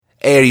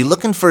Hey, are you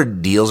looking for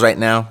deals right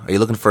now? Are you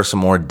looking for some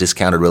more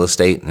discounted real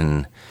estate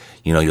and,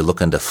 you're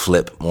looking to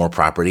flip more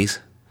properties?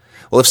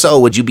 Well, if so,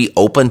 would you be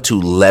open to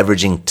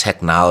leveraging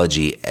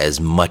technology as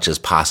much as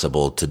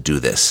possible to do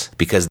this?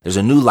 Because there's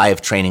a new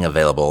live training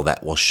available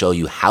that will show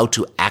you how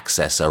to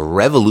access a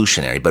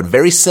revolutionary but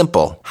very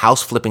simple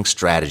house flipping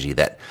strategy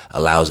that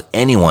allows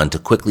anyone to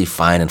quickly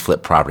find and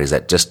flip properties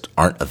that just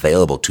aren't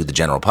available to the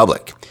general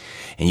public.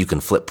 And you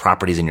can flip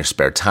properties in your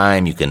spare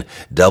time. You can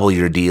double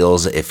your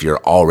deals if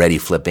you're already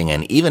flipping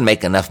and even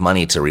make enough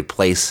money to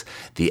replace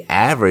the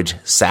average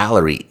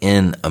salary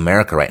in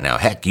America right now.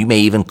 Heck, you may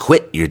even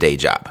quit your day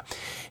job.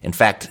 In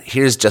fact,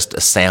 here's just a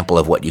sample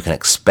of what you can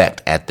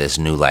expect at this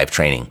new live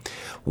training.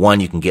 One,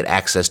 you can get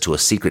access to a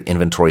secret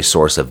inventory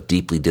source of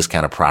deeply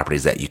discounted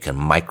properties that you can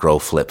micro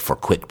flip for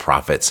quick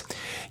profits.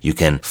 You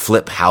can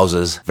flip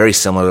houses very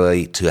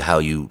similarly to how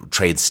you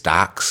trade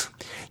stocks.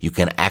 You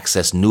can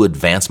access new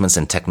advancements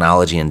in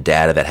technology and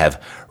data that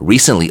have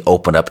recently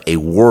opened up a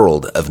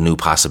world of new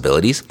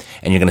possibilities.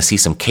 And you're going to see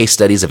some case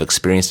studies of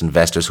experienced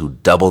investors who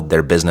doubled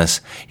their business.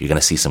 You're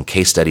going to see some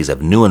case studies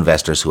of new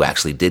investors who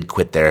actually did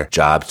quit their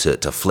job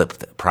to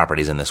flip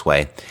properties in this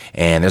way.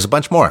 And there's a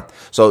bunch more.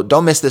 So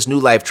don't miss this new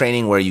live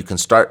training where you can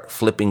start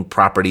flipping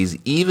properties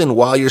even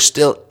while you're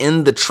still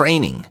in the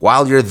training.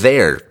 While you're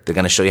there, they're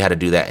going to show you how to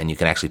do that, and you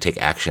can actually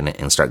take action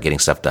and start getting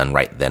stuff done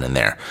right then and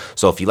there.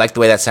 So if you like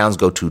the way that sounds,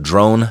 go to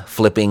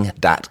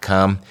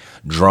droneflipping.com,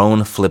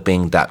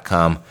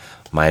 droneflipping.com.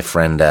 My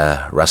friend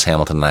Russ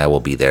Hamilton and I will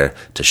be there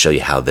to show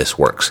you how this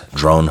works.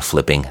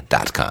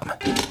 droneflipping.com.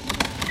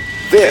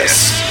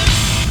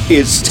 This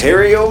is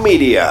Stereo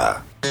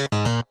Media.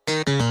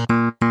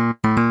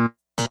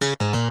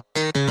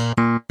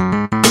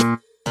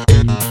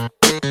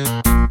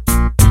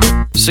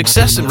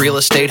 Success in real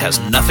estate has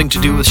nothing to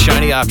do with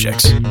shiny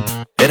objects.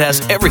 It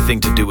has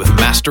everything to do with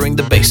mastering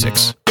the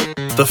basics.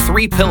 The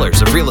 3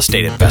 pillars of real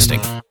estate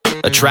investing: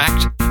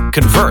 attract,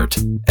 convert,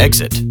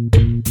 exit.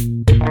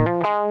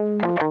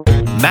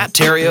 Matt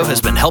Theriault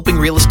has been helping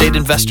real estate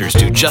investors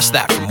do just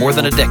that for more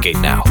than a decade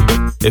now.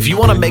 If you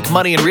want to make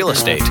money in real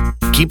estate,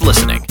 keep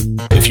listening.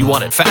 If you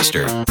want it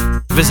faster,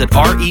 visit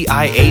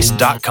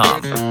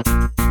reiace.com.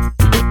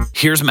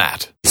 Here's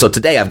Matt. So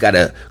today I've got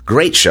a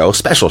great show,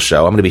 special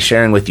show. I'm going to be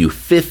sharing with you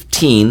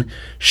 15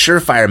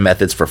 surefire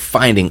methods for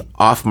finding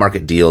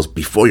off-market deals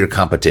before your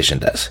competition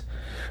does.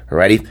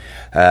 Alrighty?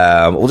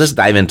 We'll just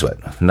dive into it.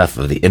 Enough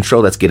of the intro.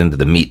 Let's get into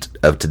the meat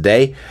of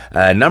today.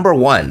 Number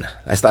 1,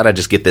 I thought I'd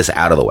just get this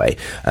out of the way.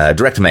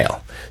 Direct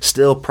mail.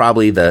 Still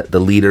probably the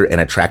leader in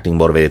attracting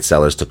motivated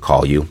sellers to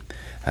call you.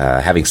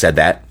 Having said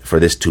that, for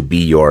this to be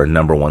your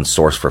number 1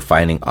 source for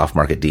finding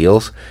off-market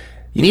deals,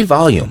 you need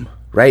volume.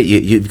 Right?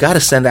 You've got to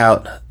send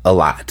out a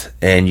lot,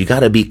 and you got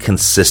to be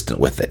consistent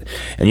with it.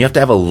 And you have to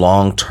have a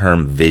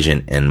long-term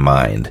vision in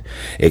mind.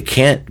 It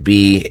can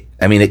be,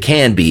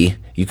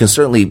 you can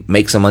certainly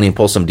make some money and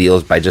pull some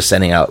deals by just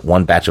sending out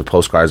one batch of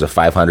postcards of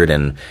 500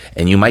 and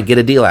you might get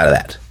a deal out of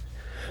that.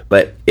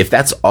 But if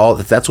that's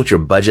what your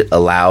budget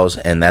allows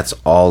and that's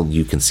all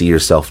you can see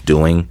yourself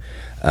doing,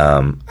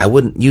 I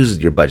wouldn't use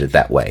your budget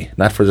that way.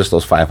 Not for just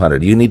those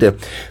 500. You need to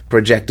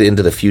project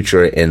into the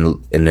future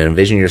and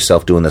envision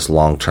yourself doing this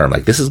long term.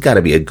 Like, this has got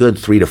to be a good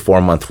 3 to 4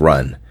 month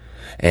run.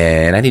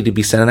 And I need to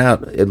be sending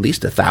out at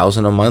least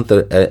 1,000 a month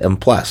and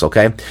plus,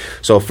 okay?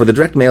 So for the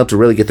direct mail to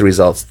really get the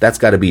results, that's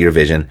got to be your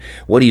vision.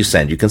 What do you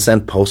send? You can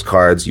send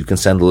postcards. You can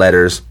send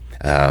letters.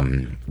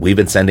 We've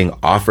been sending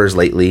offers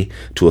lately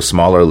to a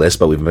smaller list,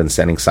 but we've been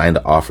sending signed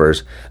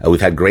offers.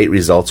 We've had great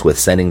results with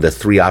sending the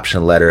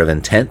 3-option letter of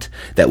intent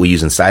that we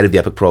use inside of the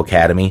Epic Pro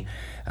Academy.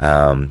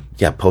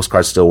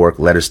 Postcards still work,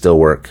 letters still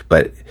work,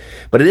 but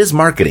it is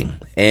marketing,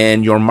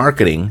 and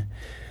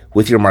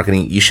with your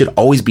marketing, you should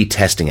always be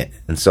testing it.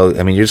 And so,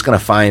 you're just going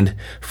to find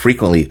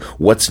frequently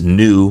what's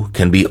new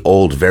can be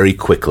old very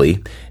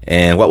quickly,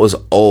 and what was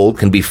old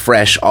can be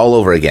fresh all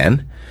over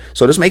again.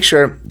 So just make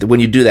sure that when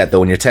you do that, though,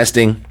 when you're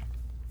testing,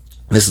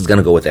 this is going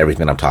to go with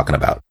everything I'm talking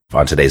about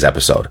on today's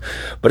episode.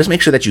 But just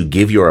make sure that you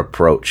give your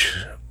approach,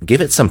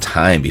 give it some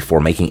time before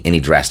making any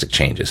drastic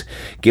changes.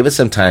 Give it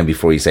some time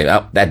before you say,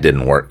 oh, that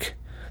didn't work.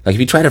 Like, if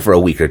you tried it for a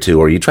week or two,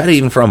 or you tried it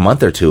even for a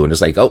month or two and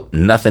just like, oh,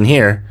 nothing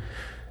here,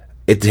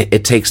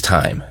 it takes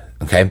time.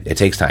 Okay? It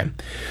takes time.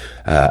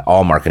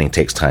 All marketing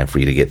takes time for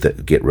you to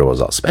get real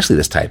results, especially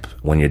this type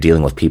when you're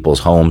dealing with people's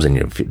homes and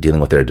you're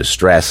dealing with their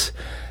distress,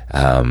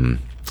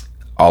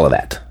 all of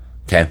that.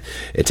 Okay?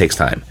 It takes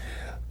time.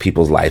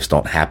 People's lives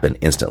don't happen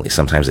instantly.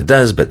 Sometimes it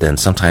does, but then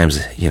sometimes,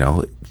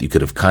 you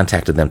could have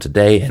contacted them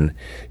today and,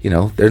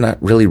 they're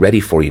not really ready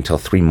for you until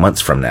 3 months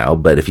from now.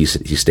 But if you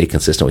stay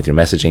consistent with your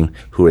messaging,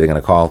 who are they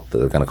going to call?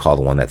 They're going to call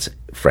the one that's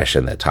fresh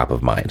and the top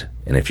of mind.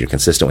 And if you're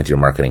consistent with your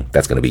marketing,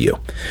 that's going to be you.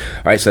 All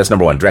right. So that's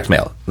number 1, direct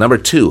mail. Number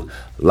 2,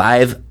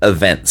 live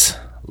events.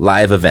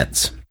 Live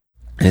events.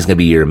 And it's going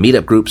to be your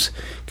meetup groups,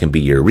 can be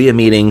your RIA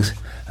meetings,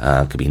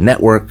 could be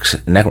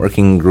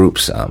networking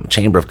groups,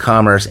 Chamber of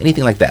Commerce,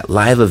 anything like that.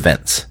 Live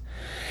events.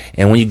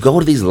 And when you go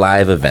to these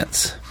live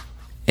events,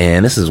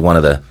 and this is one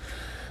of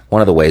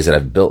the ways that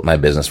I've built my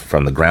business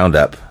from the ground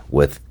up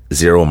with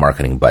zero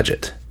marketing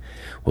budget.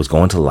 was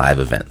going to live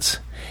events.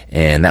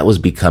 And that was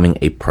becoming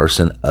a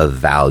person of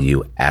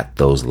value at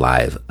those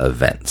live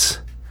events.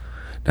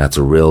 Now, it's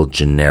a real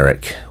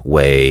generic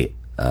way.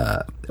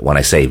 When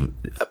I say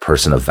a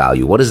person of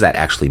value, what does that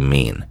actually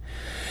mean?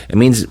 It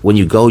means when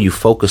you go, you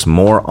focus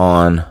more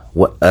on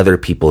what other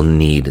people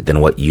need than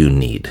what you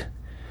need.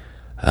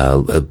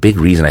 A big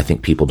reason I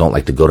think people don't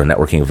like to go to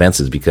networking events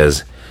is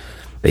because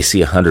they see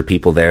 100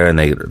 people there and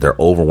they're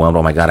overwhelmed.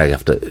 Oh my God, I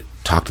have to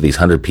talk to these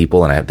 100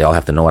 people and they all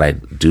have to know what I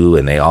do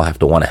and they all have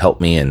to want to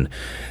help me, and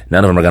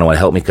none of them are going to want to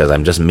help me because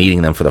I'm just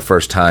meeting them for the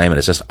first time and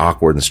it's just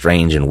awkward and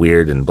strange and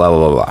weird and blah,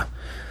 blah, blah, blah.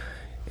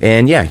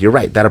 And yeah, you're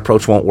right. That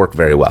approach won't work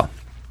very well.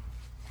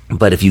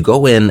 But if you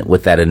go in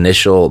with that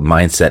initial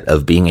mindset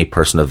of being a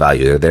person of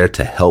value, you're there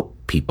to help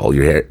people.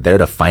 You're there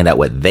to find out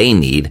what they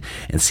need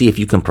and see if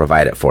you can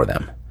provide it for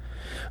them.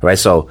 All right.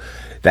 So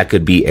that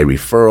could be a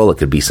referral. It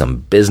could be some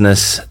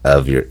business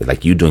of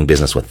like you doing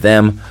business with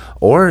them,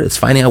 or it's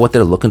finding out what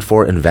they're looking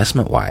for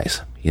investment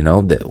wise,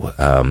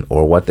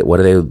 or what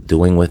are they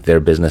doing with their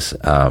business?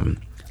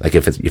 Like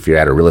if you're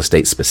at a real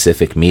estate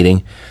specific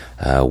meeting,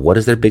 what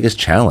is their biggest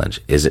challenge?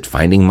 Is it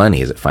finding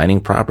money? Is it finding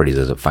properties?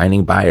 Is it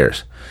finding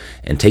buyers?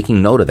 And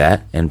taking note of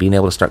that and being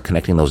able to start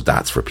connecting those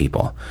dots for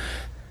people.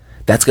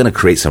 That's going to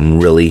create some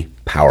really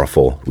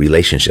powerful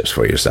relationships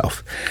for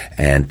yourself.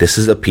 And this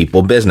is a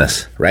people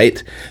business,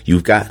 right?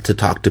 You've got to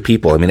talk to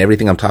people. I mean,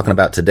 everything I'm talking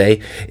about today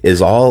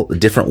is all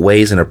different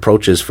ways and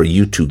approaches for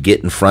you to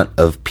get in front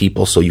of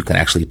people so you can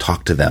actually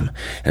talk to them.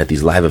 And at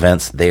these live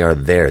events, they are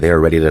there. They are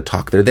ready to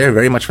talk. They're there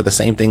very much for the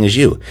same thing as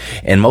you.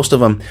 And most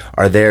of them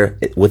are there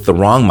with the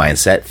wrong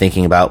mindset,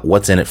 thinking about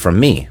what's in it for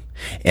me.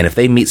 And if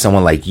they meet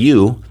someone like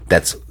you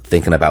that's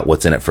thinking about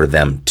what's in it for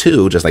them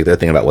too, just like they're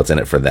thinking about what's in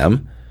it for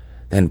them,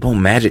 then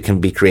boom, magic can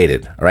be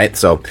created. All right.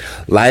 So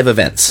live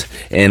events.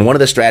 And one of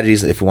the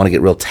strategies, if we want to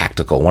get real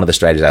tactical, one of the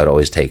strategies I would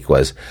always take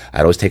was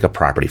I'd always take a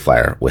property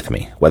flyer with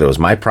me, whether it was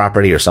my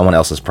property or someone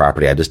else's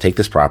property. I'd just take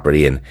this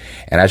property and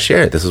I'd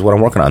share it. This is what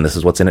I'm working on. This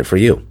is what's in it for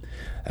you.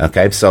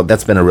 Okay. So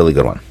that's been a really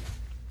good one.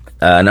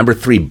 Number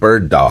 3,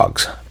 bird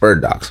dogs.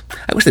 Bird dogs.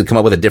 I wish they'd come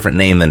up with a different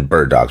name than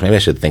bird dogs. Maybe I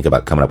should think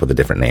about coming up with a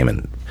different name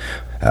and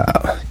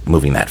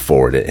moving that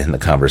forward in the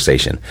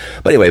conversation.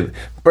 But anyway,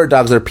 bird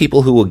dogs are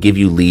people who will give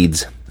you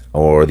leads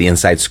or the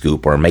inside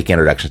scoop or make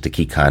introductions to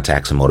key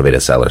contacts and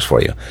motivated sellers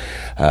for you.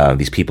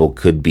 These people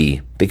could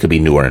be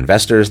newer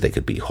investors. They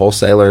could be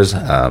wholesalers,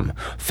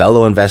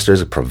 fellow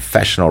investors,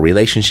 professional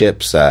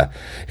relationships. It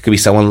could be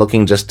someone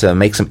looking just to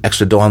make some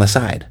extra dough on the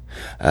side.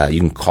 You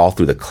can call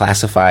through the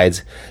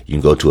classifieds. You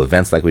can go to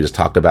events like we just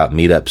talked about,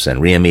 meetups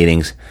and RIA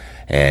meetings,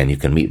 and you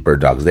can meet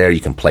bird dogs there.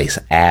 You can place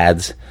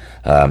ads.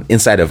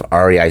 Inside of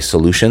REI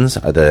Solutions,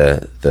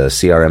 the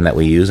CRM that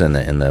we use and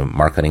the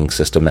marketing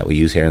system that we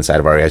use here inside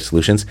of REI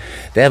Solutions,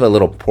 they have a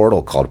little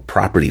portal called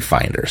Property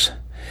Finders.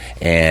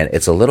 And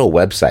it's a little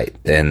website,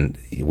 and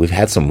we've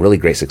had some really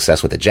great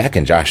success with it. Jack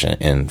and Josh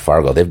in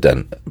Fargo, they've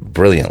done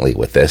brilliantly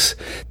with this.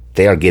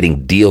 They are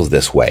getting deals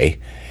this way.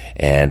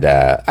 And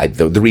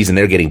the reason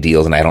they're getting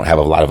deals, and I don't have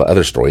a lot of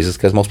other stories, is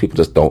because most people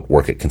just don't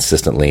work it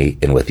consistently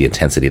and with the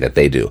intensity that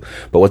they do.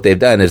 But what they've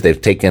done is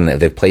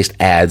they've placed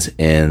ads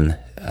in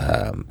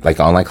like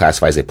online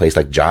classifieds. They place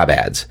like job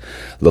ads,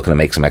 looking to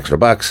make some extra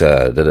bucks,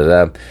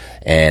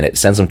 and it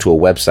sends them to a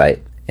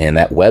website. And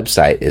that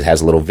website, it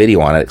has a little video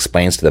on it,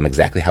 explains to them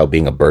exactly how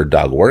being a bird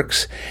dog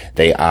works.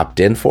 They opt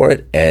in for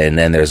it, and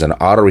then there's an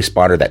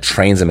autoresponder that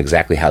trains them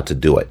exactly how to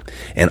do it.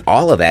 And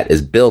all of that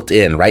is built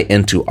in right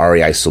into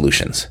REI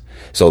Solutions.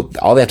 So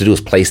all they have to do is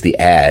place the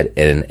ad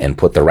and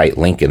put the right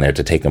link in there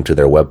to take them to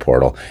their web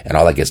portal, and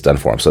all that gets done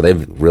for them. So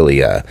they've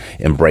really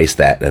embraced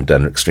that and have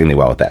done extremely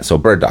well with that. So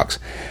bird dogs.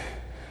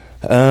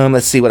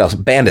 Let's see what else.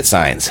 Bandit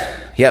signs.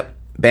 Yep,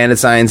 bandit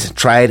signs,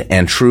 tried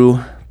and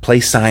true.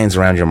 Place signs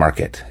around your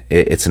market.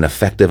 It's an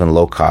effective and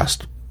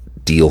low-cost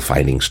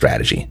deal-finding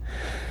strategy.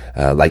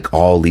 Like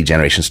all lead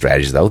generation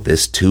strategies, though,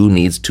 this too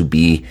needs to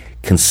be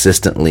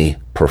consistently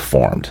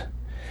performed.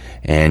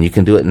 And you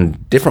can do it in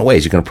different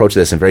ways. You can approach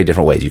this in very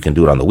different ways. You can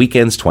do it on the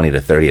weekends, 20 to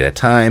 30 at a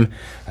time.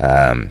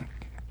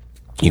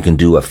 You can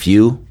do a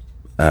few,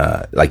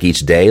 like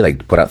each day,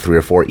 like put out 3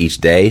 or 4 each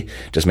day.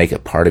 Just make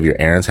it part of your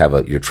errands.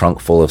 Have your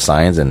trunk full of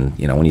signs. And,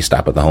 when you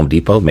stop at the Home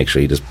Depot, make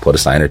sure you just put a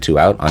sign or 2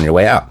 out on your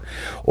way out.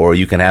 Or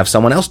you can have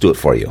someone else do it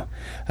for you,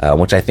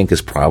 which I think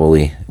is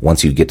probably,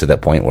 once you get to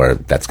that point where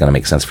that's going to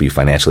make sense for you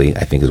financially,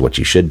 I think is what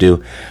you should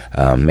do.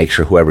 Make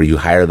sure whoever you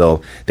hire,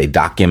 though, they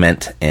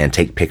document and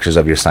take pictures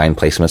of your sign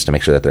placements to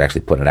make sure that they're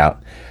actually putting it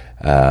out.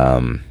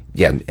 And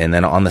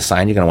then on the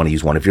sign, you're going to want to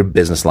use one of your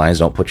business lines.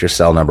 Don't put your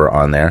cell number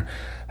on there.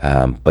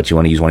 But you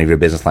want to use one of your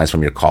business lines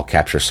from your call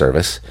capture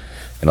service.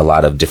 In a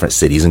lot of different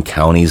cities and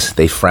counties,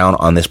 they frown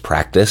on this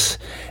practice.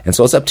 And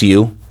so it's up to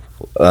you,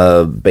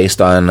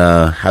 based on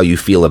how you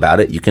feel about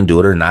it. You can do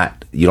it or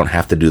not. You don't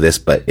have to do this,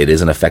 but it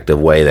is an effective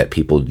way that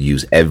people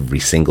use every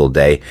single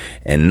day,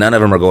 and none of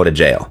them are going to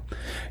jail.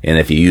 And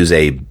if you use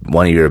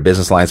one of your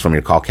business lines from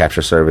your call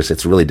capture service,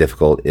 it's really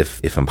difficult,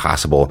 if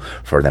impossible,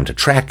 for them to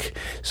track.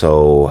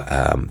 So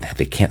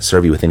they can't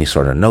serve you with any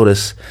sort of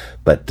notice,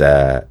 but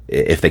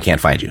if they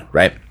can't find you,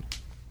 right?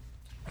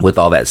 With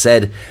all that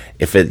said,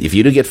 if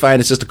you do get fined,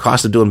 it's just a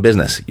cost of doing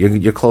business.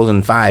 You're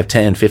closing $5,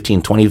 $10,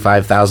 $15,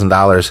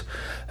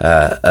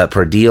 $25,000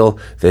 per deal.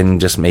 Then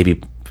just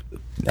maybe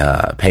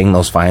paying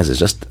those fines is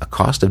just a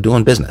cost of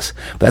doing business.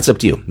 But that's up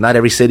to you. Not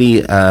every city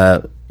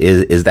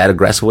is that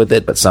aggressive with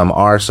it, but some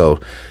are. So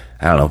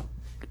I don't know.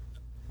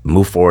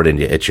 Move forward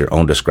at your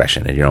own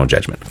discretion and your own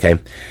judgment, okay?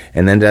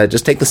 And then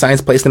just take the signs,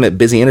 place them at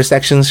busy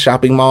intersections,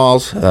 shopping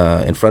malls,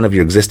 in front of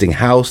your existing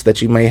house that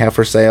you may have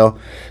for sale,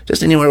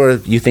 just anywhere where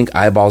you think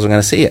eyeballs are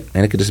going to see it.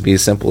 And it could just be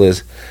as simple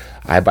as,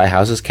 I buy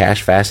houses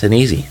cash, fast, and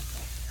easy.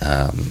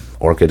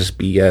 Or it could just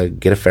be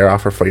get a fair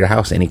offer for your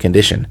house, any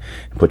condition,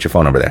 and put your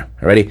phone number there.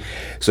 Alrighty?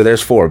 So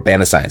there's 4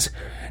 bandit signs.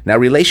 Now,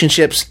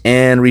 relationships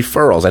and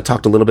referrals. I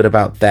talked a little bit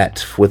about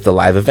that with the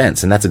live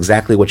events, and that's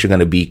exactly what you're going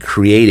to be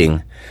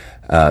creating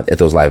at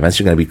those live events.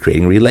 You're going to be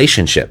creating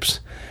relationships,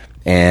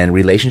 and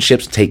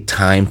relationships take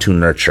time to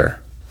nurture,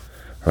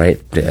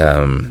 right?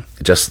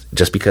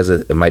 Just because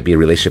it might be a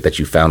relationship that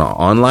you found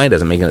online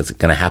doesn't mean it's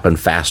going to happen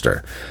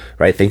faster,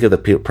 right? Think of the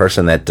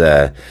person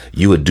that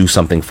you would do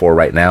something for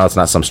right now. It's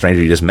not some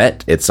stranger you just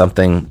met. It's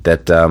something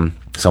that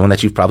someone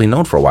that you've probably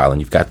known for a while,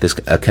 and you've got this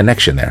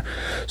connection there.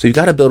 So you've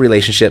got to build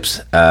relationships.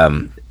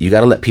 You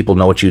got to let people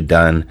know what you've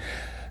done.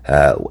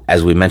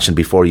 As we mentioned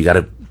before, you got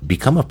to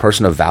become a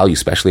person of value,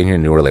 especially in your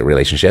newer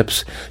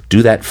relationships.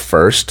 Do that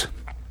first.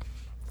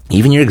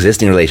 Even your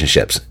existing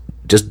relationships,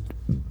 just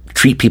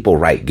treat people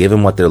right. Give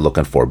them what they're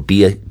looking for.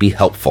 Be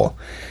helpful,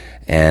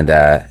 and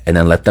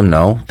then let them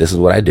know, this is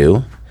what I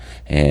do.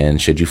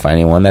 And should you find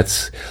anyone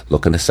that's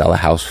looking to sell a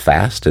house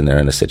fast and they're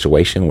in a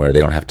situation where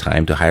they don't have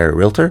time to hire a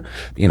realtor,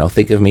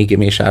 think of me, give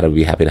me a shot. I'd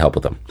be happy to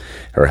help them.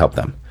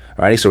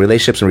 Alrighty, so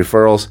relationships and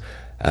referrals.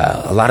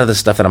 A lot of the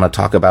stuff that I'm going to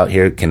talk about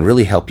here can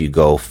really help you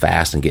go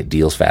fast and get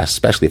deals fast,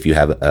 especially if you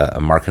have a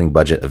marketing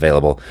budget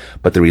available.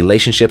 But the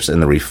relationships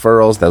and the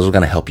referrals, those are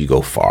going to help you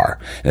go far.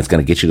 And it's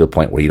going to get you to the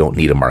point where you don't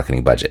need a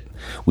marketing budget.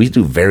 We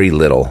do very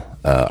little.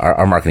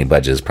 Our marketing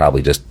budget is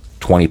probably just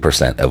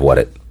 20% of what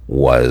it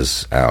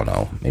was, I don't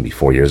know, maybe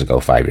 4 years ago,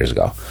 5 years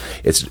ago.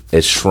 It's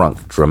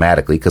shrunk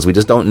dramatically because we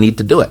just don't need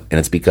to do it. And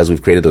it's because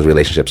we've created those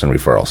relationships and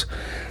referrals.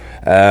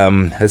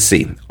 Let's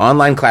see.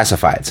 Online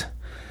classifieds.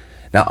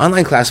 Now,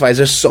 online classifieds,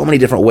 there's so many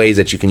different ways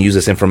that you can use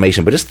this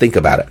information, but just think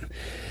about it.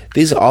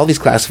 All these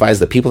classifieds,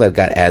 the people that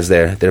got ads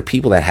there, they're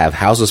people that have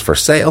houses for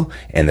sale,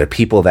 and they're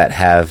people that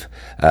have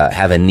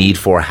a need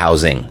for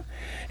housing.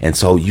 And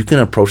so you can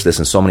approach this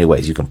in so many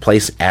ways. You can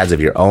place ads of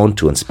your own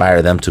to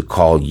inspire them to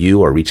call you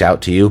or reach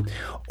out to you,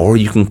 or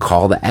you can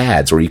call the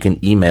ads, or you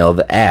can email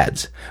the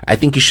ads. I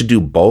think you should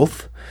do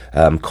both.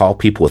 Call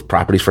people with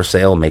properties for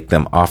sale, make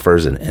them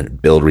offers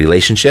and build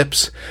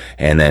relationships,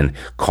 and then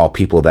call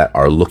people that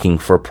are looking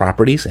for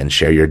properties and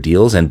share your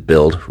deals and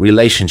build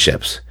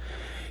relationships.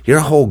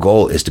 Your whole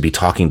goal is to be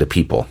talking to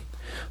people.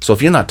 So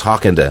if you're not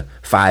talking to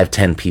 5,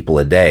 10 people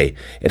a day,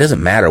 it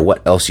doesn't matter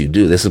what else you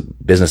do. This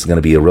business is going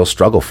to be a real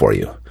struggle for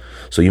you.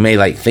 So you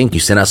may think you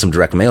sent out some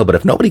direct mail, but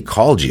if nobody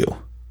called you,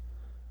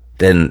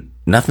 then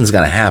nothing's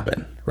going to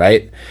happen,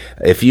 right?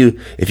 If you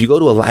go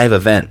to a live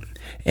event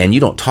and you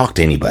don't talk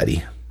to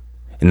anybody,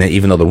 and then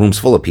even though the room's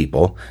full of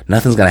people,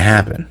 nothing's going to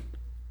happen.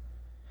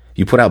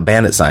 You put out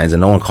bandit signs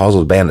and no one calls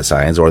those bandit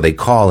signs, or they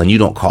call and you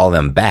don't call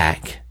them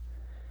back,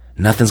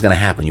 nothing's going to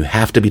happen. You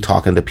have to be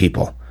talking to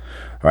people.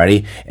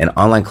 Alrighty? And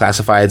online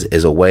classifieds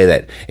is a way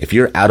that if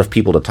you're out of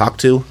people to talk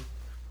to,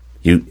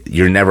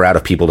 you're never out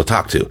of people to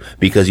talk to,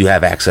 because you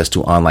have access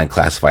to online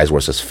classifieds where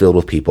it's just filled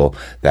with people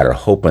that are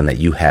hoping that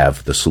you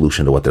have the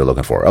solution to what they're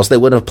looking for, or else they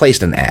wouldn't have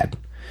placed an ad.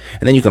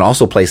 And then you can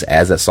also place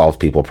ads that solve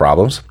people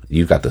problems.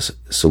 You've got the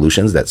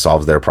solutions that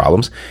solves their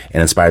problems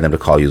and inspire them to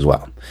call you as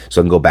well. So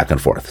it can go back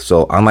and forth.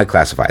 So online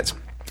classifieds,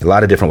 a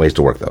lot of different ways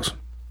to work those.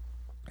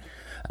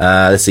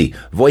 Let's see,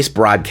 voice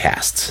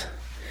broadcasts.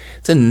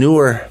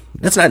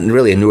 That's not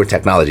really a newer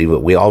technology,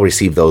 but we all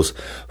receive those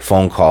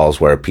phone calls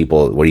where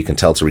you can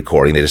tell it's a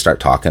recording. They just start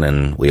talking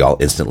and we all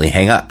instantly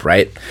hang up,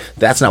 right?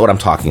 That's not what I'm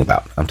talking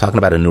about. I'm talking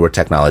about a newer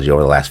technology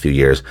over the last few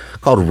years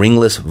called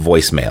ringless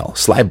voicemail.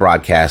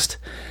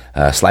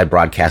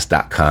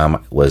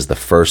 Slidebroadcast.com was the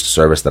first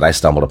service that I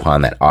stumbled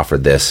upon that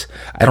offered this.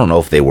 I don't know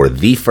if they were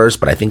the first,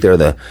 but I think they're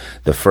the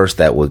first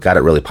that got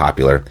it really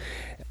popular.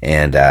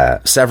 And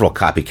several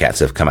copycats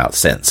have come out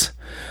since.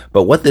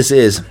 But what this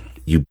is,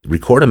 you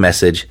record a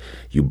message,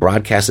 you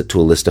broadcast it to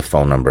a list of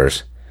phone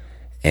numbers,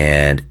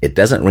 and it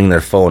doesn't ring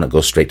their phone, it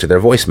goes straight to their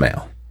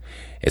voicemail.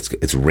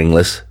 It's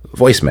ringless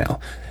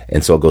voicemail.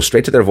 And so it goes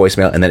straight to their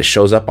voicemail, and then it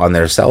shows up on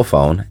their cell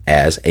phone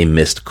as a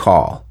missed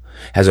call.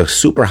 Has a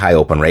super high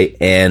open rate,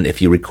 and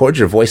if you record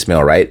your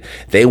voicemail right,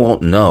 they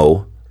won't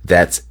know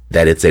that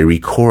it's a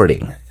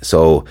recording.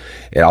 So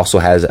it also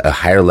has a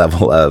higher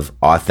level of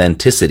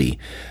authenticity.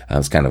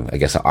 It's kind of, I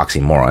guess, an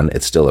oxymoron.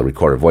 It's still a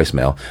recorded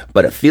voicemail,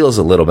 but it feels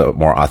a little bit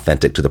more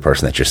authentic to the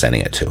person that you're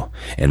sending it to,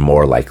 and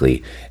more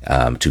likely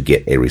to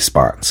get a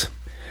response.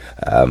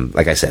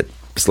 Like I said,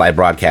 Slide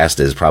Broadcast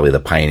is probably the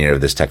pioneer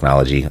of this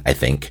technology, I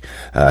think.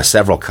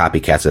 Several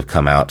copycats have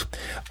come out.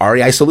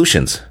 REI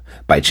Solutions,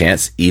 by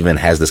chance, even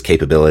has this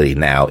capability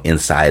now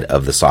inside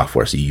of the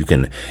software. So you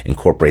can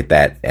incorporate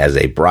that as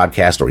a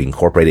broadcast, or you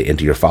incorporate it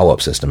into your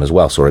follow-up system as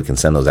well, so it can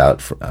send those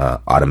out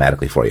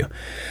automatically for you.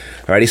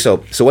 Alrighty, so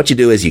what you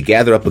do is you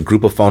gather up a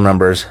group of phone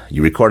numbers,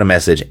 you record a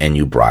message, and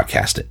you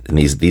broadcast it. And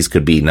these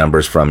could be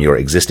numbers from your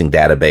existing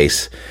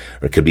database,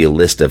 or it could be a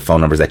list of phone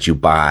numbers that you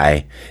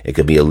buy. It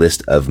could be a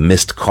list of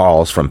missed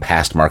calls from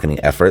past marketing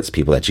efforts,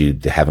 people that you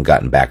haven't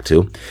gotten back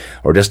to,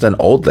 or just an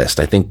old list.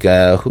 I think,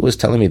 who was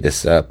telling me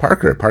this?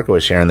 Parker. Parker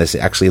was sharing this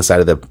actually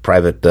inside of the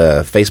private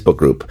Facebook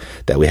group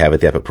that we have at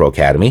the Epic Pro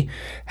Academy,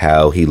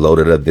 how he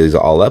loaded these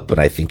all up, and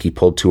I think he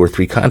pulled 2 or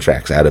 3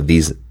 contracts out of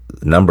these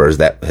numbers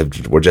that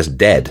were just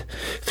dead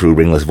through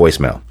ringless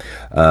voicemail.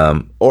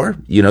 Or,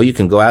 you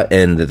can go out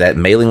and that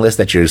mailing list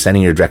that you're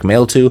sending your direct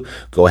mail to,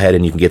 go ahead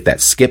and you can get that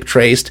skip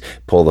traced,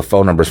 pull the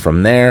phone numbers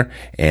from there,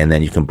 and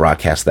then you can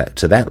broadcast that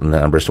to that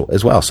numbers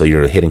as well. So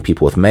you're hitting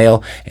people with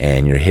mail,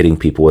 and you're hitting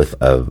people with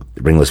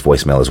ringless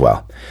voicemail as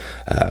well.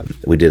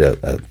 We did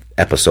a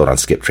episode on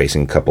skip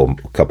tracing a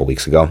couple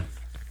weeks ago.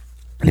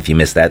 And if you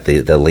missed that,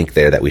 the link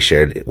there that we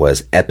shared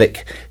was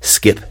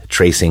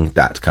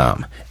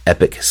epicskiptracing.com.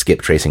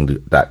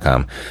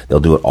 epicskiptracing.com. They'll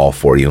do it all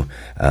for you.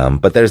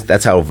 But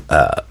that's how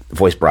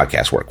voice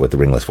broadcasts work with the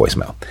ringless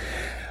voicemail.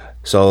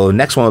 So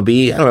next one would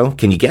be, I don't know,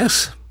 can you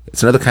guess?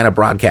 It's another kind of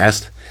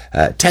broadcast,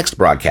 text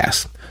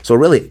broadcast. So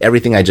really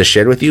everything I just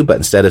shared with you, but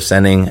instead of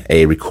sending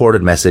a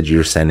recorded message,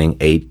 you're sending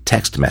a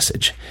text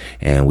message.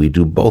 And we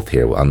do both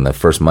here. On the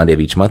first Monday of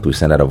each month, we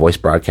send out a voice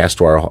broadcast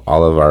to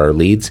all of our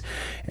leads.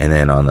 And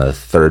then on the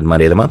third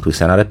Monday of the month, we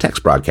send out a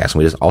text broadcast, and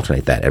we just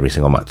alternate that every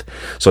single month.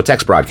 So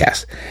text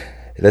broadcast.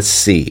 Let's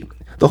see.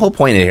 The whole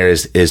point in here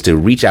is to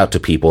reach out to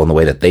people in the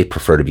way that they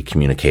prefer to be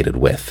communicated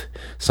with.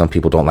 Some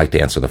people don't like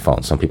to answer the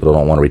phone. Some people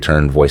don't want to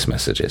return voice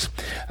messages.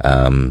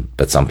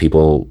 But some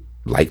people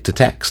like to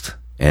text.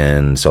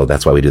 And so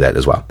that's why we do that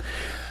as well.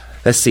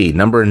 Let's see.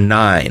 Number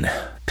 9,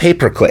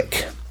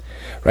 pay-per-click.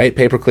 Right?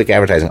 Pay-per-click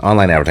advertising,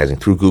 online advertising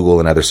through Google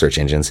and other search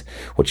engines.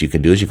 What you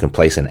can do is you can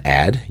place an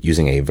ad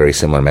using a very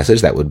similar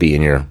message that would be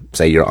in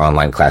your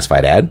online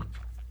classified ad.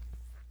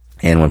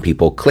 And when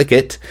people click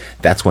it,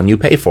 that's when you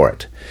pay for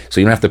it.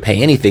 So you don't have to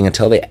pay anything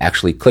until they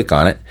actually click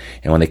on it.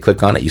 And when they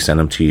click on it, you send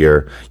them to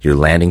your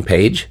landing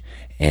page,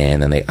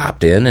 and then they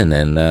opt in, and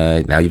then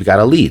now you've got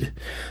a lead.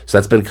 So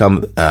that's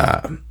become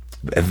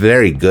a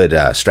very good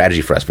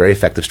strategy for us, very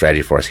effective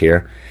strategy for us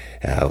here.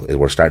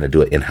 We're starting to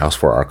do it in-house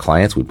for our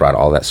clients. We brought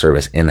all that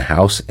service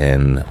in-house,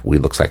 and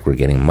looks like we're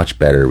getting much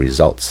better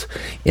results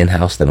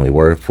in-house than we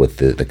were with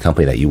the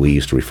company that we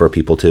used to refer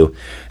people to.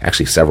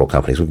 Actually, several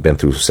companies. We've been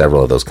through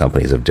several of those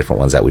companies of different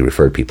ones that we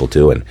referred people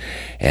to,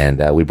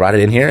 and we brought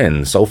it in here,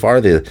 and so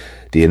far the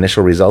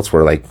initial results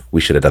were like,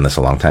 we should have done this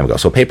a long time ago.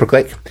 So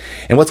pay-per-click.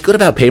 And what's good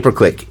about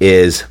pay-per-click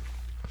is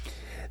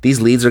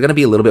these leads are going to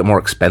be a little bit more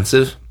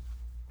expensive,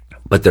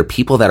 but they're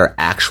people that are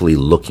actually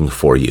looking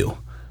for you.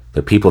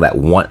 They're people that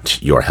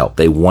want your help.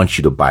 They want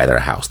you to buy their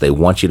house. They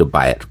want you to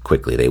buy it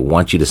quickly. They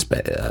want you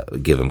to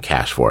give them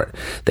cash for it.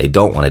 They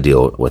don't want to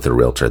deal with a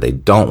realtor. They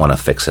don't want to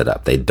fix it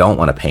up. They don't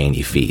want to pay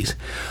any fees.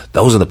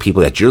 Those are the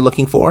people that you're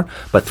looking for,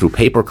 but through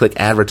pay-per-click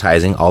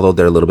advertising, although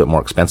they're a little bit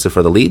more expensive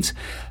for the leads,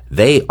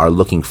 they are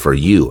looking for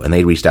you, and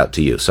they reached out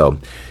to you. So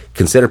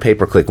consider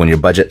pay-per-click when your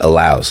budget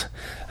allows.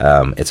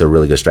 It's a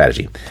really good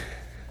strategy.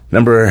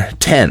 Number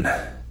 10,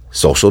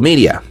 social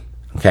media.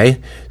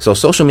 Okay? So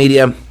social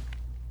media,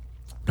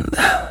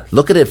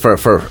 look at it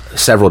for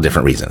several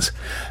different reasons.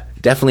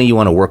 Definitely you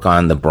want to work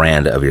on the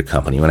brand of your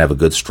company. You want to have a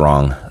good,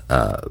 strong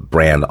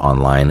brand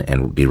online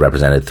and be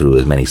represented through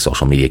as many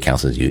social media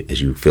accounts as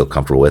you feel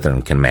comfortable with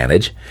and can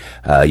manage.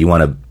 You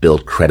want to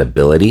build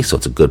credibility, so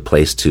it's a good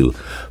place to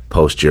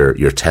post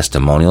your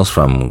testimonials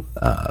from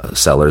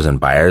sellers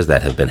and buyers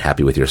that have been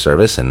happy with your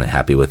service and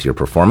happy with your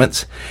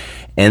performance.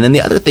 And then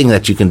the other thing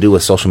that you can do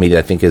with social media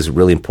I think is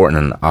really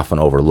important and often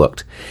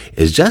overlooked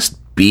is just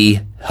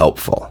be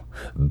helpful.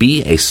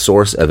 Be a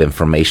source of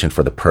information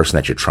for the person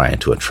that you're trying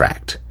to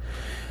attract.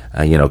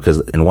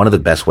 Because one of the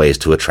best ways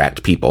to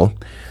attract people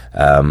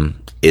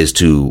is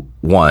to,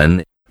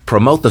 one,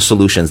 promote the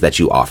solutions that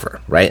you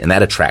offer, right? And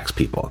that attracts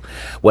people.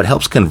 What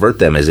helps convert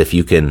them is if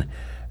you can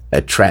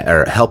attract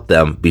or help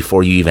them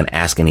before you even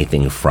ask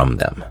anything from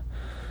them.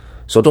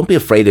 So don't be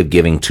afraid of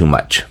giving too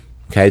much.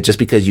 Okay, just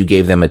because you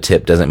gave them a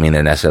tip doesn't mean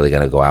they're necessarily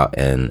going to go out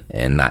and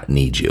not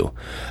need you.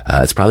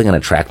 It's probably going to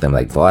attract them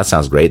like, well, that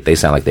sounds great. They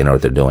sound like they know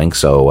what they're doing.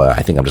 So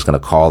I think I'm just going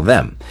to call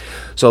them.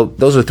 So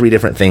those are 3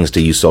 different things to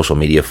use social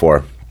media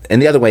for.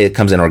 And the other way it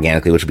comes in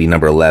organically, which would be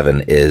number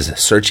 11, is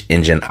search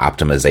engine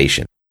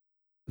optimization.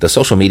 The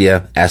social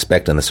media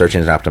aspect and the search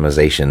engine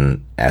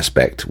optimization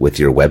aspect with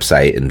your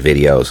website and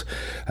videos,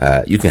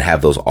 you can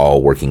have those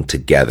all working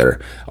together,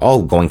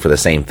 all going for the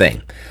same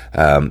thing.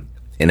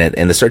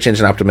 And the search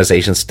engine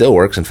optimization still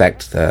works. In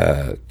fact,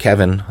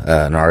 Kevin,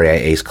 an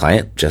REI Ace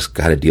client, just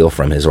got a deal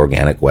from his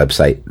organic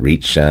website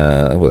reach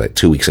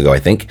 2 weeks ago, I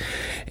think.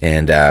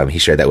 And he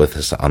shared that with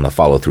us on the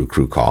follow-through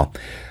crew call.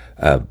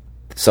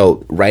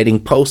 So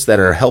writing posts that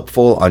are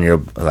helpful on your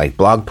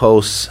blog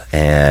posts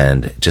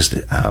and just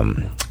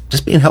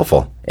just being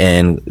helpful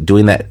and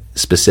doing that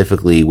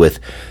specifically with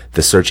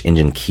the search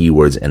engine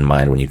keywords in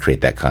mind when you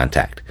create that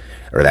contact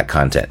or that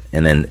content.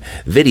 And then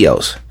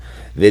videos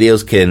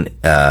can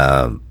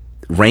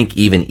rank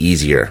even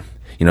easier.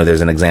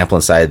 There's an example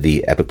inside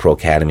the Epic Pro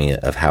Academy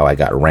of how I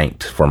got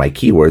ranked for my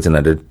keywords in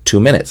under 2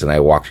 minutes. And I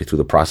walked you through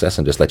the process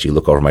and just let you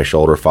look over my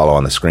shoulder, follow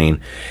on the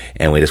screen.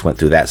 And we just went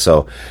through that.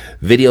 So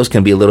videos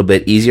can be a little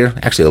bit easier,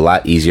 actually a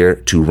lot easier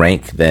to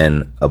rank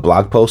than a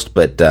blog post.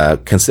 But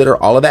consider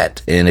all of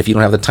that. And if you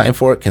don't have the time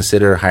for it,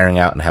 consider hiring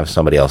out and have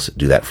somebody else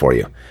do that for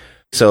you.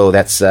 So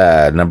that's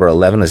number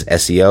 11 is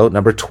SEO.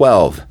 Number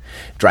 12,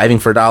 driving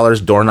for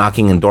dollars, door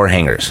knocking, and door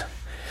hangers.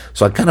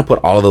 So I kind of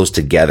put all of those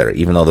together,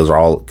 even though those are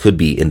all could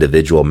be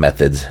individual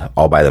methods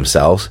all by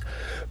themselves.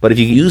 But if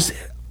you use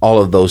all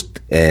of those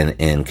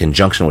in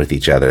conjunction with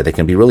each other, they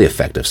can be really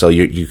effective. So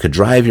you could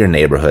drive your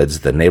neighborhoods,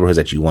 the neighborhoods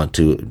that you want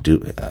to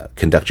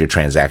conduct your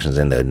transactions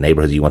in, the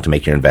neighborhoods you want to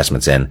make your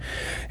investments in,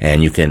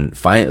 and you can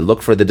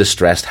look for the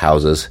distressed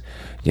houses.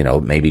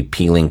 Maybe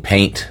peeling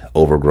paint,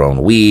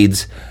 overgrown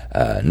weeds,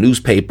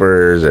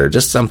 newspapers, or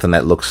just something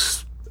that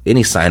looks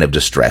any sign of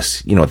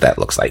distress. You know what that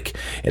looks like.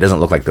 It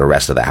doesn't look like the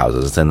rest of the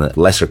houses. It's in a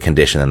lesser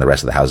condition than the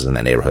rest of the houses in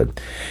that neighborhood.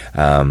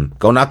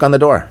 Go knock on the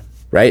door,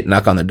 right?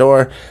 Knock on the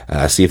door,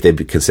 see if they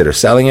consider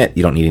selling it.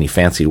 You don't need any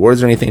fancy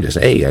words or anything. Just,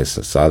 hey, I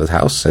saw this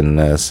house and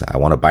I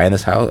want to buy in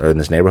this house or in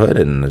this neighborhood,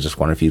 and I just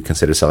wonder if you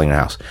consider selling your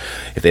house.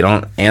 If they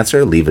don't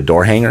answer, leave a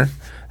door hanger.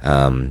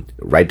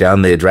 Write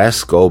down the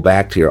address, go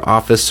back to your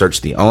office,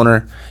 search the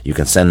owner. You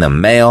can send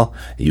them mail.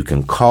 You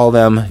can call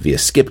them via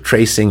skip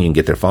tracing. You can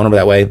get their phone number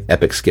that way,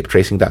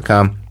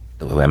 epicskiptracing.com.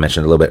 I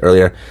mentioned a little bit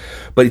earlier,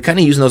 but kind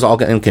of using those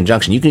all in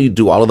conjunction. You can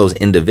do all of those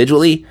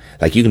individually.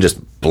 Like you can just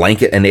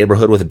blanket a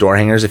neighborhood with door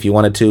hangers if you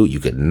wanted to. You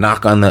could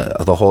knock on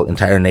the whole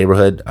entire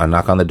neighborhood,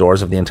 knock on the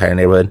doors of the entire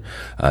neighborhood.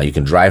 You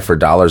can drive for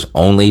dollars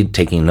only,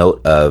 taking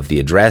note of the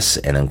address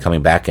and then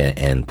coming back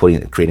and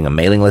creating a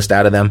mailing list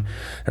out of them,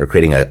 or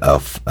creating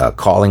a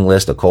calling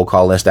list, a cold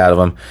call list out of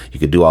them. You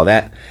could do all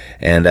that.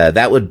 And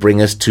that would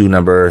bring us to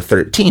number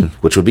 13,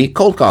 which would be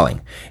cold calling.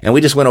 And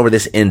we just went over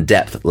this in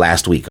depth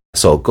last week.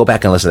 So go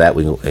back and listen to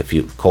that.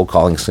 If cold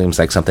calling seems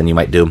like something you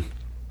might do,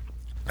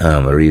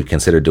 or you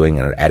consider doing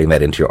or adding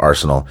that into your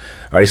arsenal.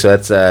 All right, so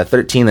that's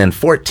 13 and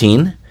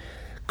 14.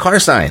 Car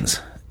signs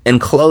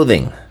and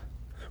clothing,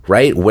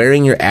 right?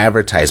 Wearing your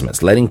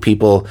advertisements, letting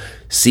people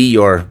see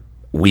your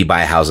We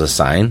Buy Houses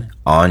sign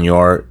on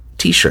your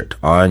t-shirt,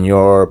 on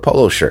your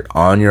polo shirt,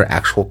 on your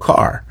actual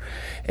car.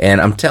 And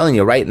I'm telling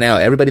you right now,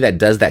 everybody that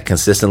does that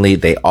consistently,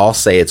 they all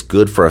say it's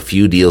good for a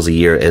few deals a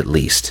year at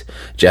least.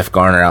 Jeff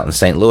Garner out in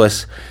St.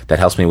 Louis, that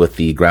helps me with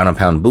the Ground and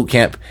Pound Boot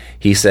Camp,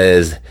 he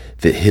says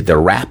the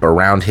wrap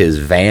around his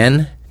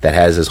van that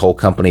has his whole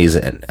company's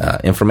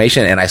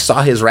information, and I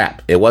saw his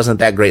wrap. It wasn't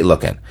that great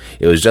looking.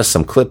 It was just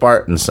some clip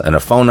art and a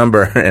phone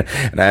number,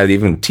 and I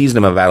even teased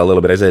him about it a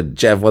little bit. I said,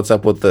 Jeff, what's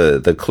up with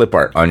the clip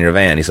art on your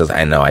van? He says,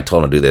 I know, I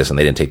told him to do this, and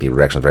they didn't take the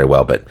directions very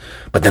well, but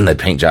then the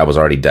paint job was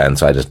already done,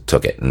 so I just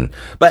took it.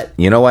 But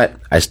you know what?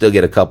 I still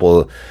get a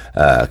couple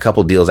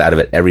deals out of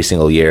it every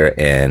single year,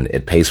 and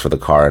it pays for the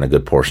car and a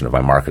good portion of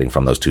my marketing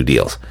from those two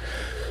deals.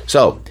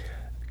 So,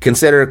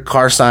 consider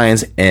car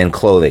signs and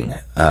clothing.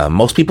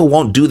 Most people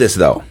won't do this,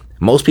 though.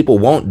 Most people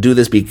won't do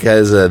this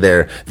because of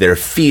their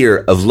fear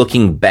of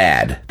looking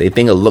bad. They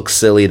think it looks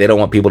silly. They don't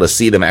want people to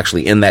see them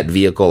actually in that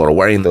vehicle or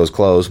wearing those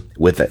clothes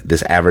with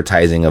this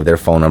advertising of their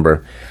phone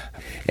number.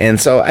 And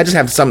so I just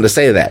have something to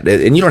say to that.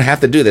 And you don't have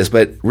to do this,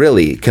 but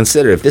really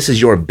consider, if this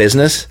is your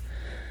business,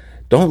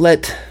 don't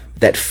let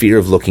that fear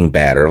of looking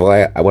bad, or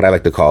what I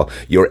like to call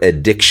your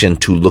addiction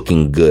to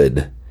looking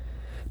good,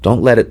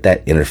 don't let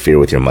that interfere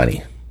with your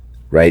money.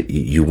 Right?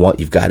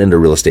 You've got into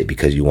real estate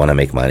because you want to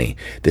make money.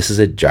 This is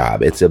a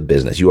job. It's a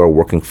business. You are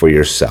working for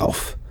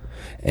yourself.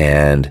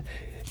 And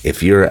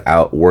if you're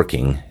out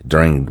working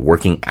during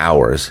working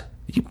hours,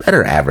 you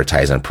better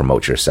advertise and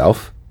promote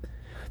yourself.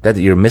 That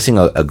you're missing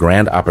a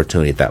grand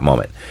opportunity at that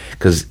moment.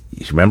 Because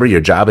remember, your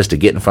job is to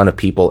get in front of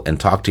people and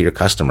talk to your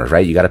customers,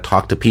 right? You got to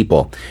talk to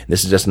people.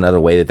 This is just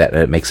another way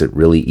that makes it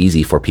really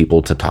easy for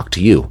people to talk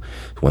to you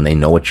when they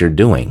know what you're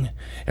doing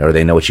or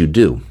they know what you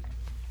do.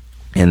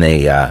 And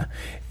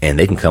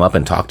they can come up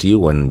and talk to you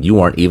when you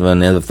aren't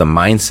even in the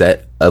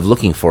mindset of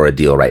looking for a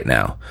deal right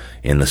now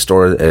in the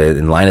store,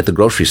 in line at the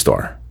grocery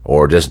store,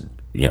 or just,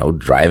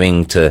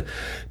 driving to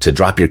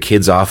drop your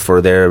kids off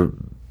for their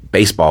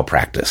baseball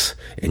practice.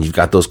 And you've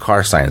got those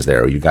car signs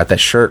there, or you got that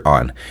shirt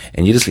on,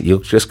 and you'll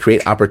just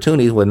create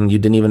opportunities when you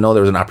didn't even know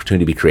there was an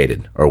opportunity to be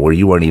created, or where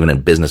you weren't even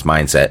in business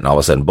mindset, and all of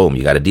a sudden, boom,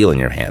 you got a deal in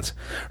your hands,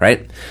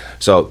 right?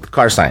 So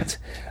car signs.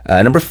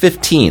 Number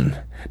 15.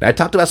 Now, I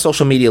talked about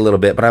social media a little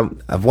bit, but I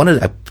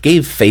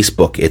gave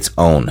Facebook its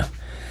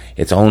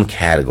own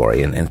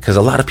category, and because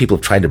a lot of people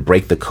have tried to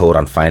break the code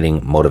on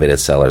finding motivated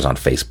sellers on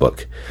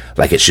Facebook,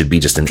 like it should be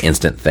just an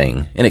instant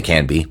thing, and it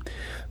can be.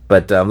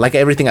 But like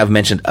everything I've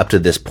mentioned up to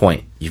this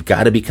point, you've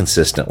got to be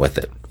consistent with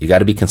it. You got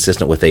to be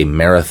consistent with a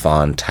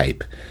marathon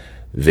type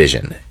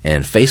vision,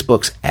 and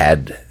Facebook's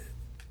ad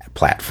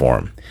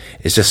platform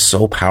is just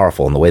so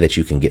powerful in the way that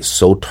you can get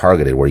so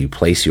targeted, where you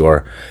place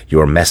your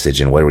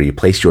message and where you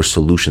place your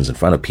solutions in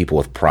front of people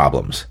with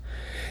problems.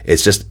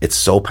 It's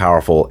so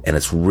powerful, and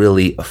it's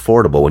really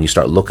affordable when you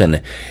start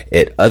looking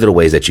at other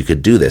ways that you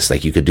could do this.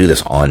 Like, you could do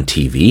this on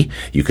TV,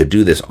 you could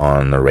do this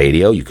on the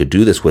radio, you could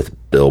do this with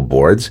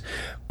billboards,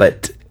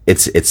 but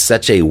it's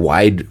such a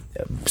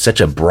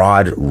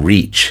broad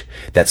reach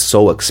that's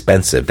so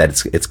expensive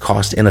that it's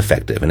cost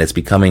ineffective, and it's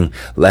becoming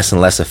less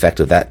and less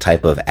effective. That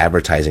type of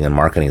advertising and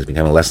marketing is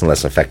becoming less and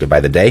less effective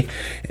by the day.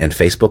 And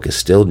Facebook is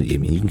still, you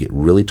can get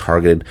really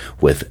targeted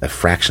with a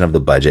fraction of the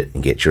budget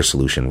and get your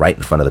solution right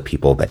in front of the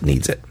people that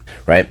needs it,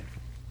 right?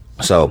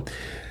 So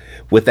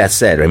with that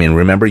said,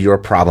 remember, you're a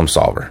problem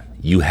solver.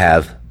 You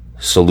have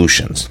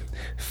solutions.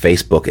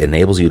 Facebook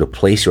enables you to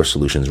place your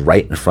solutions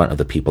right in front of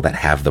the people that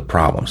have the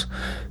problems.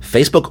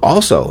 Facebook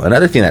also,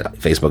 another thing that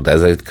Facebook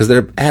does, because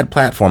their ad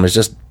platform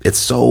is it's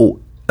so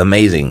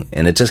amazing.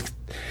 And it just,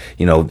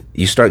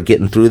 you start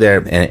getting through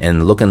there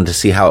and looking to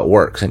see how it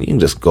works. And you can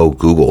just go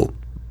Google,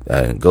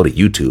 go to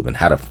YouTube and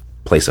how to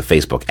place a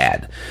Facebook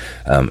ad.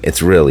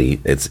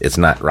 It's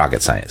not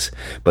rocket science.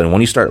 But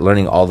when you start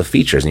learning all the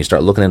features and you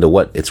start looking into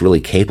what it's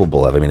really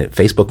capable of,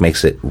 Facebook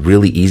makes it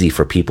really easy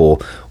for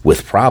people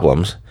with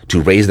problems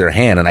to raise their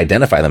hand and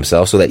identify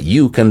themselves so that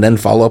you can then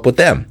follow up with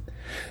them.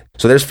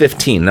 So there's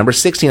 15. Number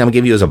 16, I'm going to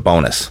give you as a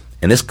bonus.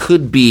 And this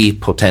could be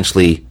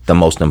potentially the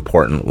most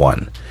important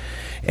one.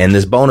 And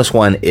this bonus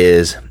one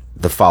is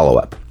the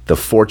follow-up. The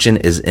fortune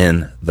is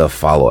in the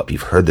follow-up.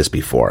 You've heard this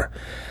before.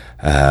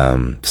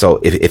 So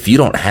if you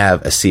don't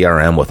have a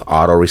CRM with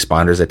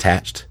autoresponders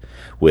attached,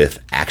 with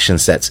action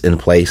sets in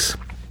place,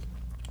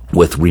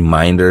 with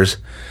reminders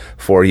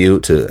for you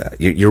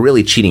you're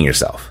really cheating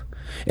yourself.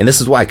 And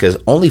this is why,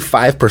 because only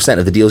 5%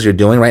 of the deals you're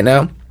doing right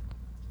now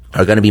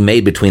are going to be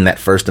made between that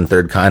first and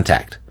third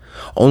contact.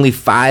 Only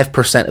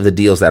 5% of the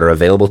deals that are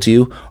available to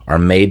you are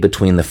made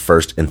between the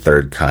first and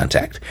third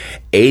contact.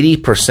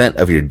 80%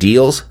 of your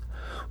deals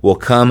will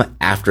come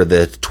after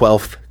the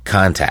 12th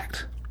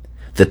contact.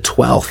 The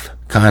 12th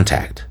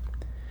contact.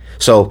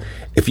 So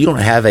if you don't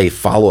have a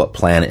follow-up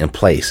plan in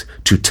place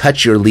to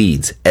touch your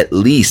leads at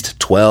least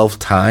 12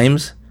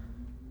 times,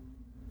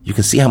 you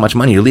can see how much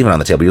money you're leaving on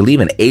the table. You're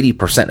leaving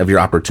 80% of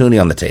your opportunity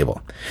on the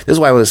table. This is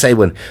why I would say,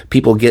 when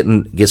people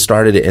get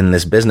started in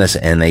this business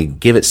and they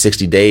give it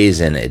 60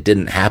 days and it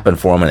didn't happen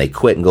for them and they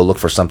quit and go look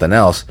for something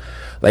else,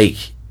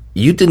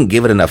 you didn't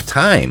give it enough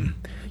time.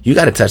 You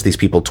got to touch these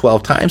people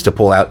 12 times to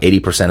pull out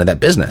 80% of that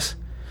business.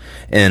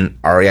 And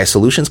REI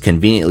Solutions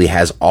conveniently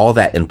has all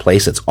that in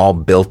place. It's all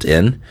built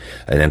in,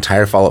 an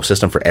entire follow-up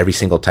system for every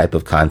single type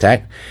of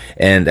contact.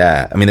 And,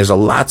 there's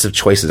lots of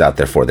choices out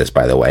there for this,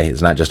 by the way.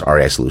 It's not just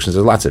REI Solutions.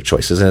 There's lots of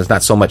choices. And it's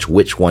not so much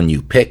which one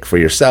you pick for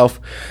yourself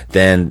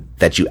than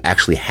that you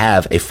actually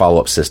have a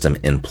follow-up system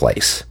in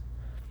place.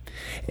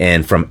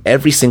 And from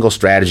every single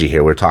strategy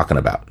here we're talking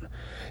about,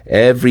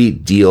 every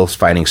deal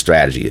finding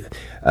strategy,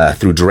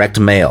 through direct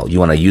mail, you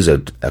want to use a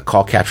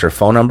call capture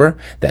phone number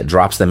that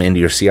drops them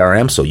into your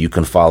CRM so you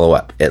can follow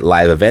up. At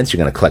live events, you're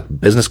going to collect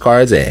business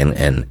cards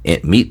and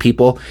meet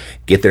people,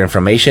 get their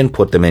information,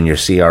 put them in your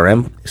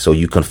CRM so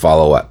you can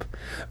follow up.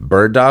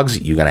 Bird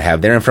dogs, you're going to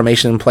have their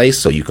information in place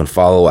so you can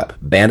follow up.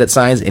 Bandit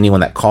signs,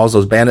 anyone that calls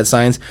those bandit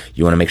signs,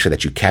 you want to make sure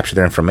that you capture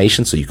their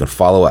information so you can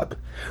follow up.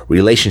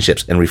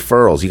 Relationships and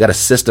referrals, you got to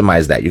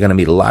systemize that. You're going to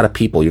meet a lot of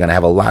people. You're going to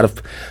have a lot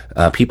of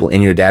people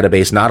in your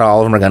database. Not all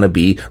of them are going to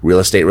be real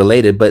estate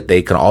related, but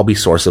they can all be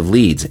source of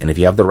leads. And if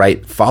you have the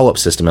right follow-up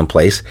system in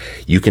place,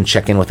 you can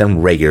check in with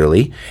them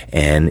regularly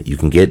and you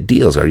can get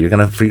deals, or you're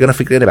going to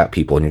forget about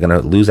people and you're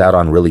going to lose out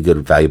on really good,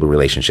 valuable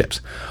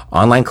relationships.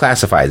 Online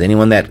classifieds,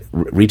 anyone that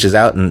reaches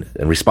out and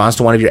responds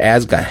to one of your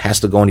ads has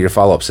to go into your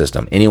follow-up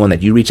system. Anyone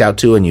that you reach out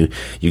to and you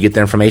get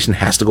their information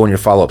has to go in your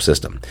follow-up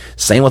system.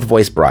 Same with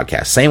voice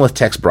broadcasts, same with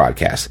text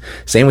broadcasts,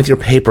 same with your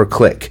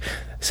pay-per-click,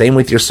 same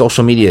with your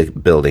social media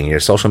building, your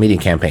social media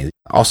campaigns.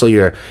 Also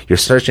your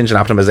search engine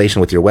optimization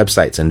with your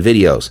websites and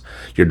videos,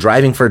 your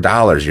driving for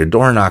dollars, your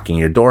door knocking,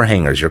 your door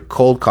hangers, your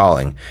cold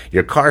calling,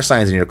 your car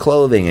signs and your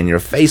clothing and your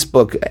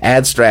Facebook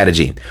ad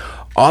strategy.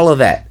 All of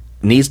that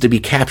needs to be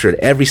captured.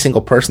 Every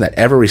single person that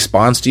ever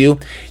responds to you,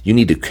 you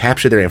need to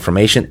capture their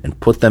information and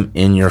put them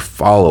in your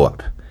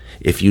follow-up.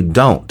 If you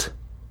don't,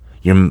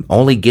 you're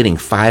only getting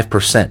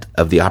 5%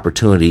 of the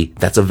opportunity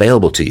that's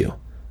available to you.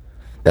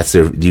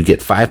 You get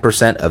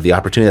 5% of the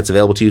opportunity that's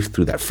available to you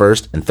through that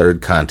first and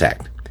third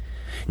contact.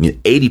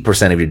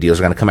 80% of your deals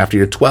are going to come after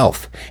your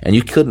 12th. And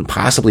you couldn't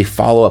possibly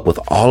follow up with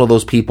all of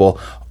those people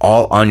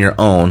all on your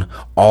own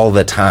all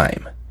the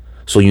time.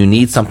 So you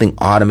need something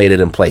automated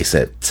in place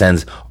that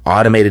sends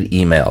automated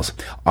emails,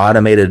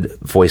 automated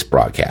voice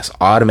broadcasts,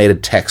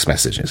 automated text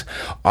messages,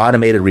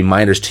 automated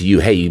reminders to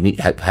you. Hey, you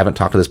haven't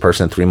talked to this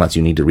person in 3 months.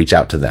 You need to reach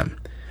out to them.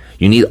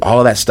 You need all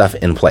of that stuff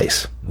in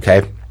place.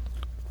 Okay.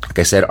 Like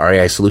I said,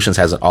 REI Solutions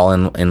has it all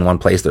in one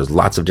place. There's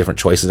lots of different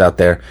choices out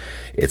there.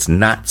 It's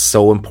not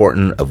so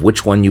important of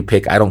which one you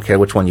pick. I don't care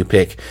which one you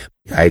pick.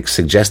 I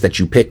suggest that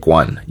you pick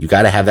one. You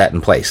got to have that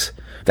in place,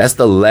 That's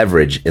the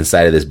leverage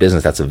inside of this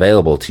business that's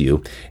available to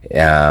you.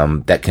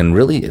 That can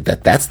really,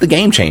 that's the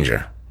game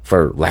changer,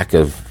 for lack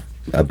of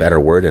a better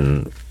word,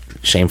 and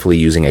shamefully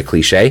using a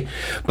cliche,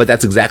 but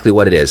that's exactly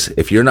what it is.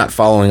 If you're not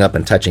following up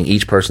and touching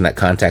each person that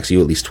contacts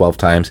you at least 12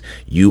 times,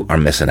 you are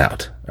missing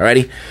out.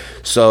 Alrighty?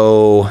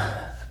 So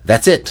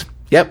that's it.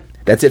 Yep.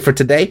 That's it for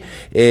today.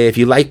 If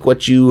you like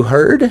what you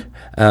heard,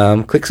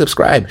 click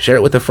subscribe, share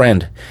it with a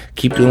friend.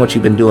 Keep doing what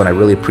you've been doing. I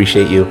really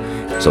appreciate you.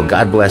 So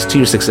God bless. To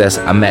your success.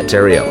 I'm Matt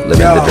Theriault,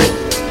 living the dream.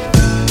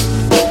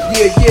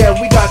 Yeah,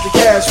 we got the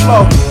cash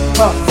flow.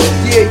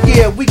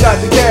 Yeah, we got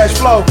the cash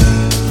flow.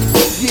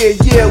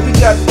 Yeah, we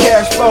got the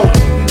cash flow.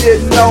 You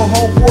didn't know,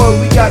 homeboy,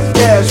 we got the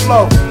cash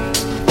flow.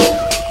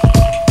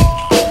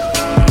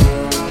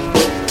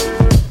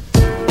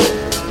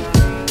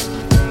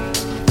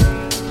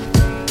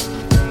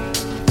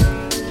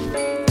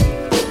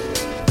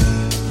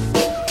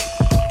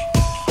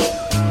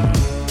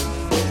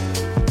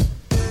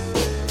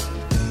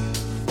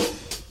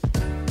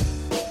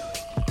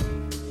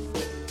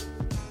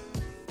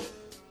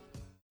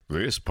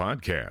 This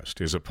podcast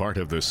is a part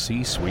of the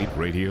C-Suite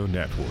Radio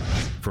Network.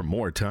 For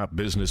more top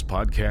business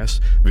podcasts,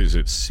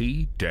 visit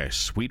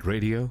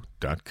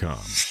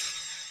c-suiteradio.com.